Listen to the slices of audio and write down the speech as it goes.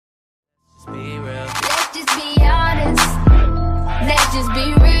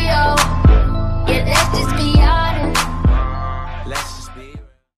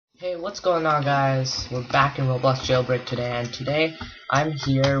What's going on, guys? We're back in Roblox Jailbreak today, and today I'm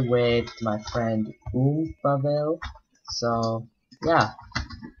here with my friend OOMPAVILE. So yeah,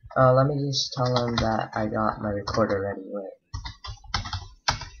 let me just tell him that I got my recorder ready. Wait,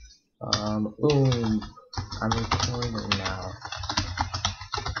 I'm recording now.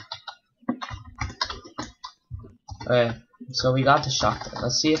 Okay, so we got the shotgun.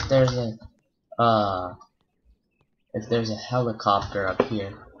 Let's see if there's a helicopter up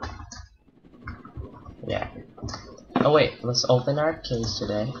here. Yeah. Oh wait, let's open our case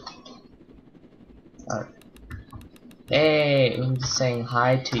today. Hey, I'm just saying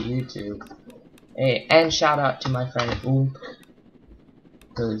hi to YouTube. Hey, and shout out to my friend Oomp.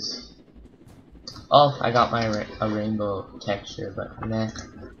 Oh, I got my a rainbow texture, but meh,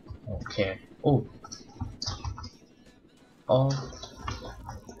 I don't care. Oh,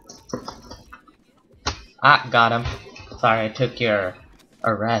 got him. Sorry, I took your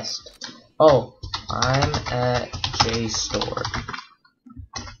arrest. Oh, I'm at J store.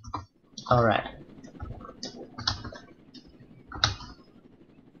 Alright.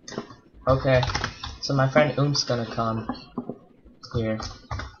 Okay, so my friend Oomp's gonna come here.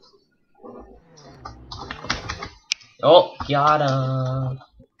 Oh, got him.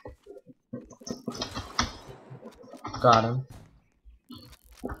 Got him.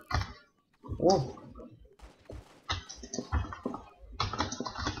 Whoa.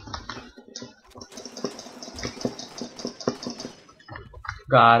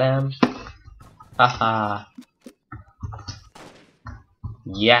 Got him. Haha.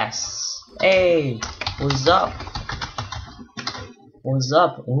 Yes. Hey, what's up? What's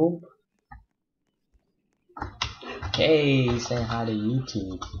up, Oomp? Hey, saying hi to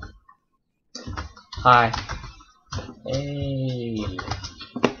YouTube. Hi. Hey.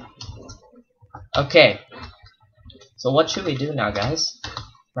 Okay. So what should we do now, guys?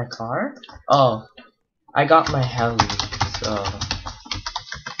 My car? Oh, I got my heli, so.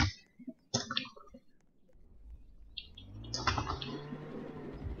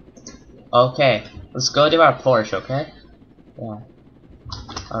 Okay, let's go to our Porsche, okay? Yeah.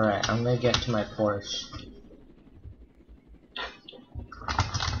 Alright, I'm gonna get to my Porsche.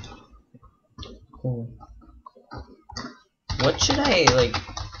 Cool. What should I, like,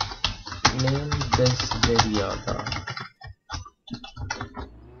 name this video, though?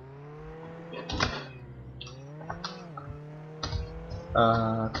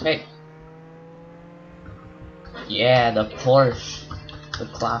 Okay. Yeah, the Porsche. The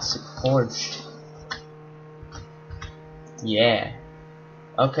classic Porsche. Yeah.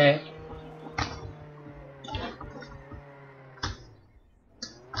 Okay.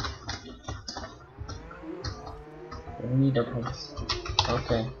 Read the post.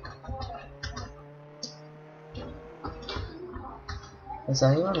 Okay. Is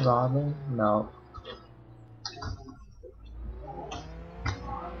anyone robbing? No.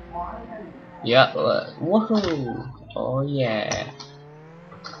 Yeah. Woohoo! Oh yeah.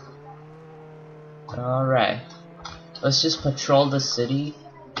 Alright. Let's just patrol the city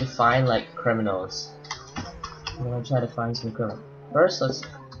to find like criminals. I'm gonna try to find some criminals. First, let's.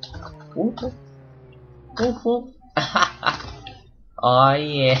 Whoop whoop. Whoop whoop. Oh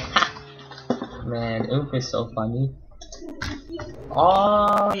yeah. Man, Oomp is so funny.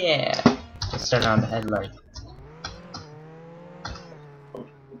 Oh yeah. Let's turn on the headlight.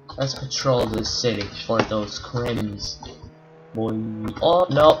 Let's patrol the city for those crims. Boy. Oh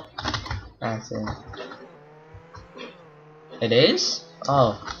no. That's it. It is?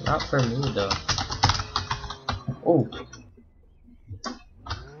 Oh, not for me though. Oh.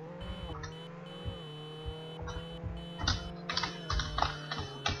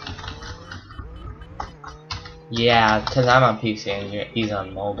 Yeah, because I'm on PC and he's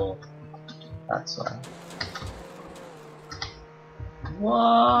on mobile. That's why.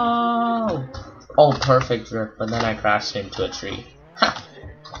 Whoa! Oh, perfect drift, but then I crashed into a tree. Ha!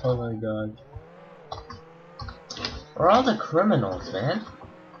 Oh my god. Where are all the criminals, man?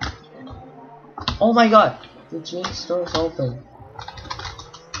 Oh my god! The J store's open.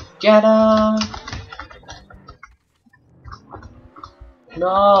 Get him!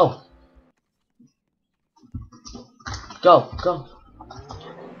 No! Go, go!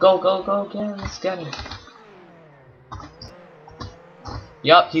 Go, go, go, get him, let's get him.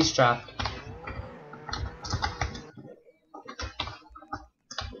 Yup, he's trapped.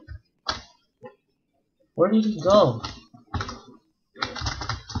 Where did he go?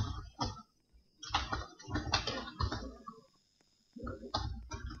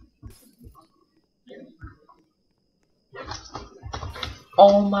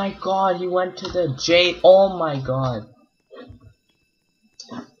 Oh my god, he went to the J. Oh my god.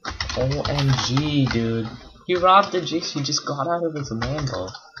 OMG, dude. He robbed the Jace, he just got out of his Lambo.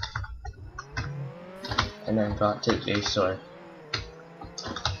 And then got to the store.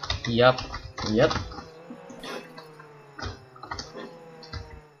 Yup. Yep.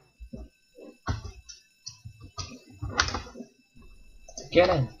 Get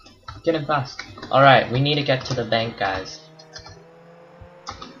in. Get in fast. Alright, we need to get to the bank, guys.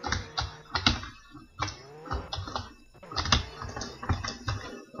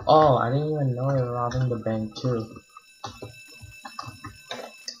 Oh, I didn't even know they were robbing the bank too.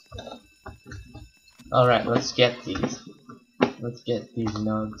 Alright, let's get these. Let's get these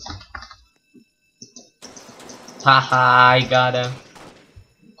nugs. Haha, I got him.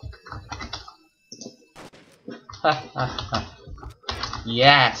 Ha ha ha.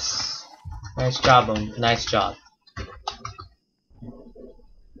 Yes! Nice job, Boom. Nice job.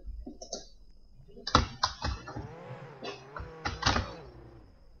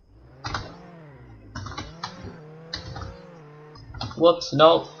 Whoops,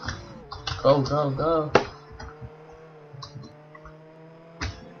 no. Go, go, go.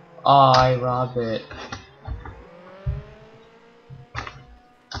 Oh, I robbed it.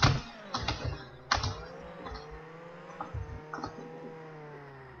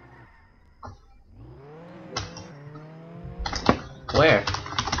 Where?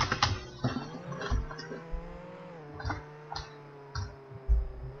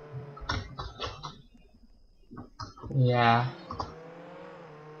 Yeah.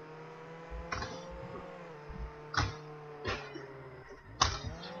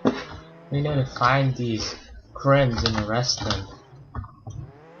 We need to find these crims and arrest them.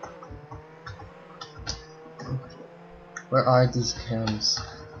 Where are these crims?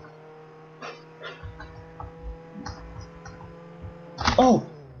 Oh!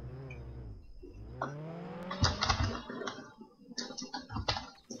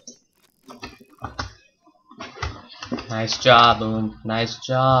 Nice job, Boom. Nice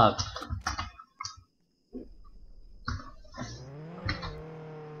job.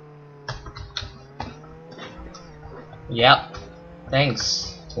 Yep.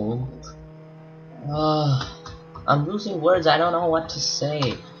 Thanks, Boom. I'm losing words. I don't know what to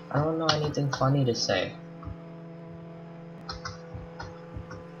say. I don't know anything funny to say.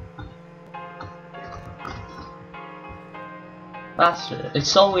 Faster. It's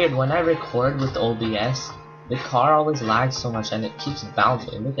so weird when I record with OBS. The car always lags so much and it keeps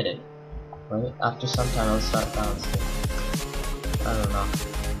bouncing. Look at it. Right? After some time it'll start bouncing. I don't know.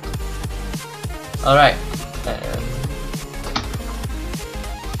 Alright.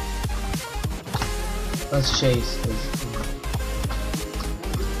 Let's chase this.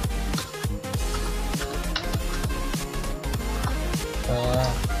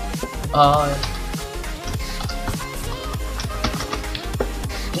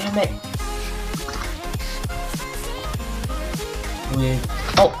 Damn it!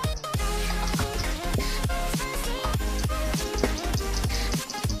 Oh!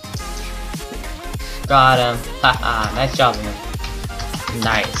 Got him! Haha! Nice job, man.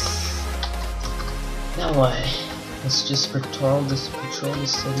 Nice. That way. Let's just patrol the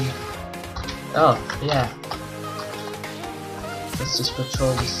city. Oh, yeah. Let's just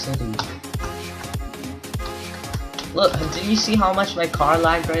patrol the city. Look, did you see how much my car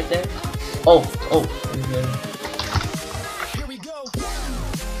lagged right there? Oh, oh. Here we go.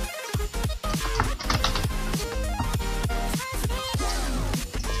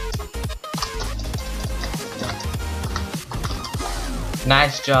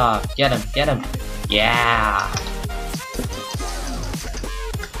 Nice job. Get him, get him. Yeah.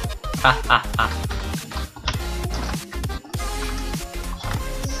 Ha ha ha.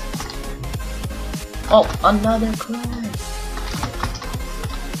 Oh, another crab.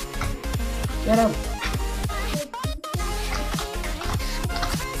 Get him.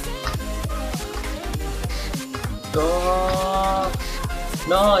 Go.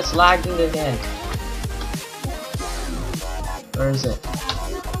 No, it's lagging again. Where is it?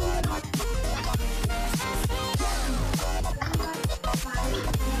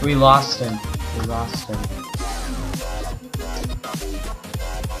 We lost him. We lost him.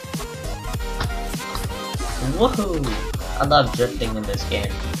 Woohoo! I love drifting in this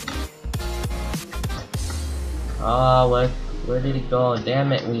game. Oh, where did he go?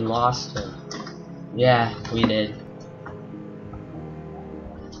 Damn it, we lost him. Yeah, we did.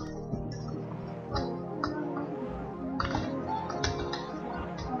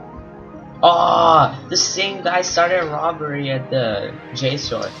 Oh, the same guy started a robbery at the J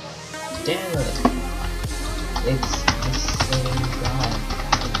store. Damn it. It's the same guy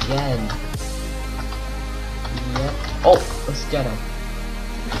again. Yep. Oh, let's get him.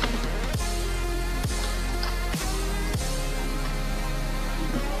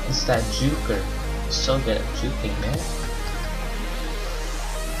 It's that juker. So good at juking, man.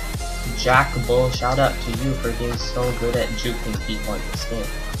 Jack Bull, shout out to you for being so good at juking people in this game.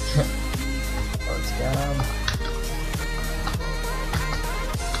 Let's get him.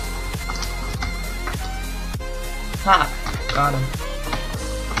 Ha! Got him.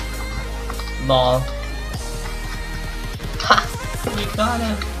 Lol. Ha! We got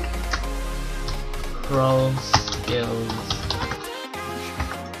him! Pro skills.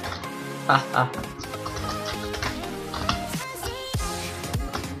 Ha ha.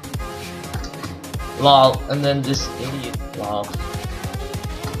 Lol, and then this idiot. Lol.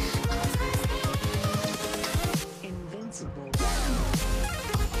 Invincible.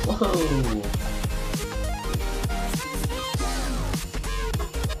 Whoa!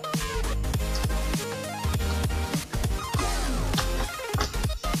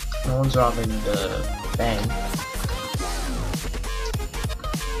 No one's robbing the bank.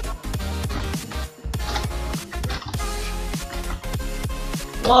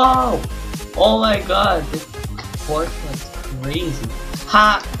 Whoa! Oh my god, this fork was crazy.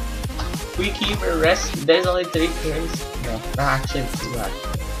 Ha! We keep arresting. There's only 3 crims. No, not actually 2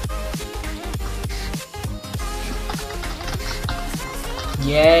 actually.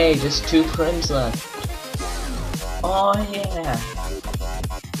 Yay, just 2 crims left. Oh yeah.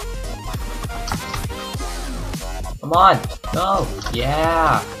 Come on, go.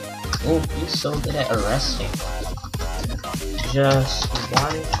 Yeah. Oh, you're so good at arresting. Just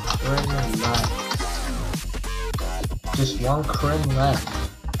 1 crim left. Just 1 crim left.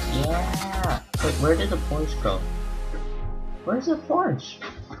 Yeah. Wait, where did the Porsche go? Where's the Porsche?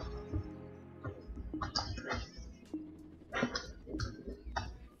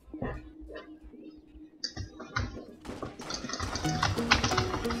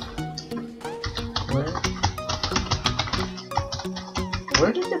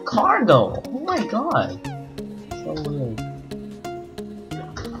 Where did the car go? Oh my god. So weird.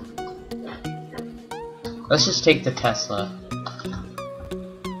 Let's just take the Tesla.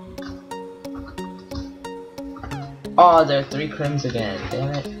 Oh, there are 3 crims again.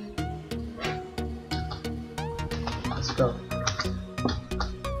 Damn it. Let's go.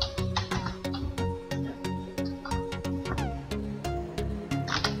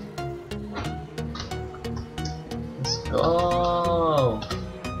 Let's go.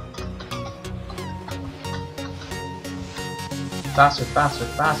 Faster, faster,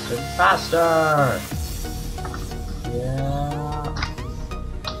 faster, faster! Yeah.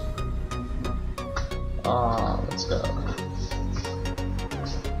 Oh, let's go.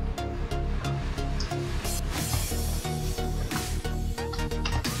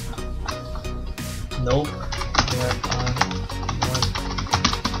 Nope. There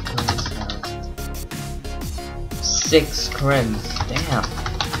are 6 crims. Damn.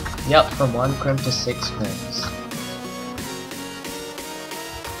 Yep, from 1 crim to 6 crims.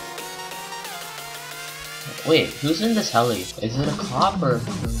 Wait, who's in this heli? Is it a cop or?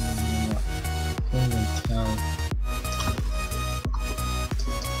 Can't even tell.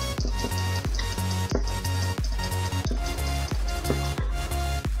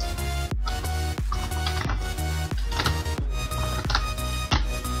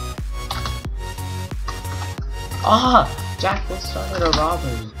 Ah! Jack Bull started a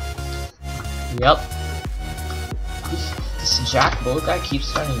robbery. Yep. This Jack Bull guy keeps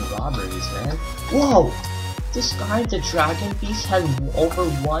starting robberies, man. Whoa! This guy, the Dragon Beast, has over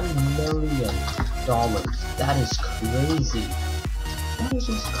 $1 million. That is crazy. That is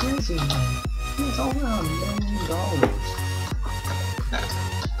just crazy, man. He has over $1 million.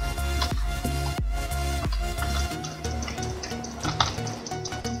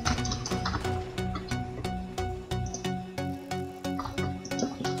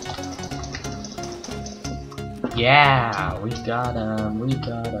 Yeah, we got him. We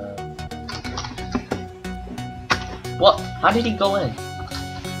got him. What? How did he go in?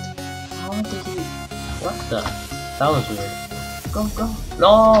 How did he? What the? That was weird. Go, go.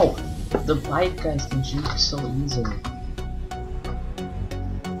 No! The bike guys can juke so easily.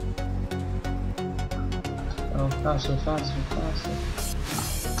 Oh, faster, faster, faster.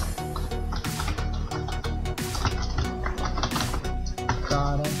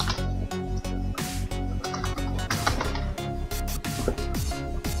 Got him.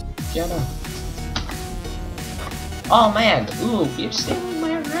 Get him. Oh man, ooh, you're stealing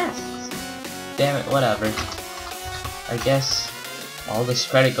my arrests. Damn it, whatever. I guess all this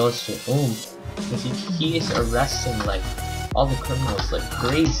credit goes to because he is arresting like all the criminals like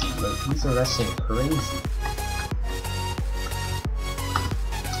crazy. Like he's arresting crazy.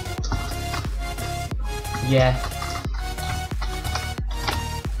 Yeah.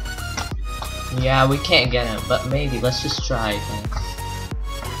 Yeah, we can't get him, but maybe let's just try again.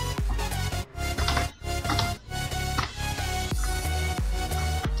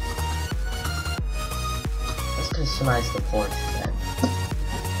 Let's customize the porch then.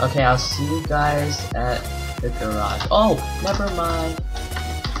 Okay, I'll see you guys at the garage. Oh, never mind.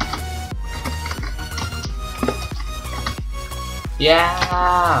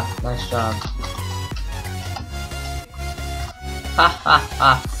 Yeah, nice job. Ha ha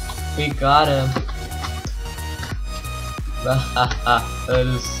ha. We got him. That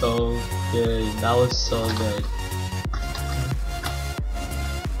is so good. That was so good.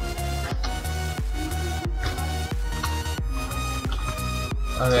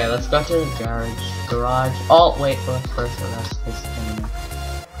 Okay, let's go to the garage. Oh wait, first arrest this thing.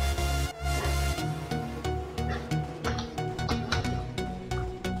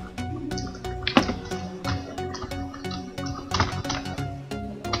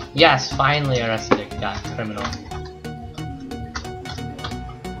 Yes, finally arrested that criminal.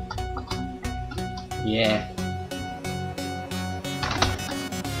 Yeah.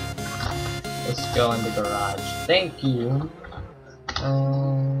 Let's go in the garage. Thank you.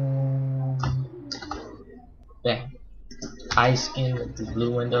 Bang. High skin with the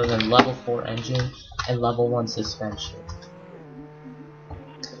blue windows and level 4 engine and level 1 suspension.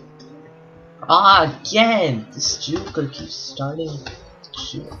 Ah, again! This Joker keeps starting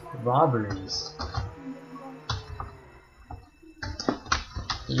robberies.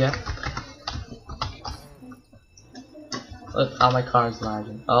 Yep. Look how my car is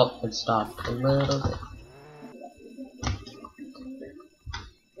lagging. Oh, it stopped a little bit.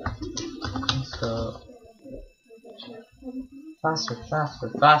 Let's go. Faster, faster,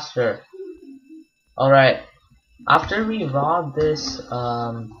 faster. Alright. After we rob this,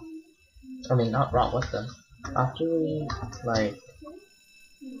 I mean, not rob, what the? After we, like...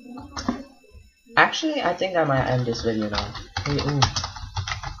 Actually, I think I might end this video now. Hey, ooh.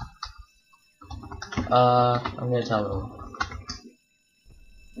 I'm gonna tell them.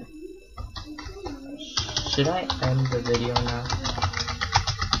 Should I end the video now?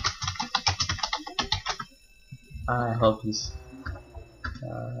 I hope he's...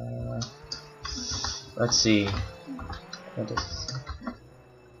 let's see. What is this?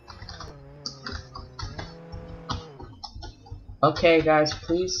 Okay guys,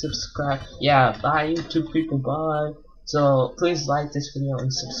 please subscribe. Yeah, bye YouTube people, bye. So please like this video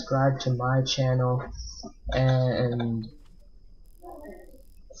and subscribe to my channel and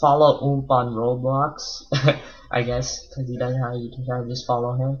follow Oomp on Roblox. I guess because he doesn't have a YouTube channel, just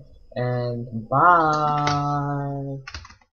follow him and bye.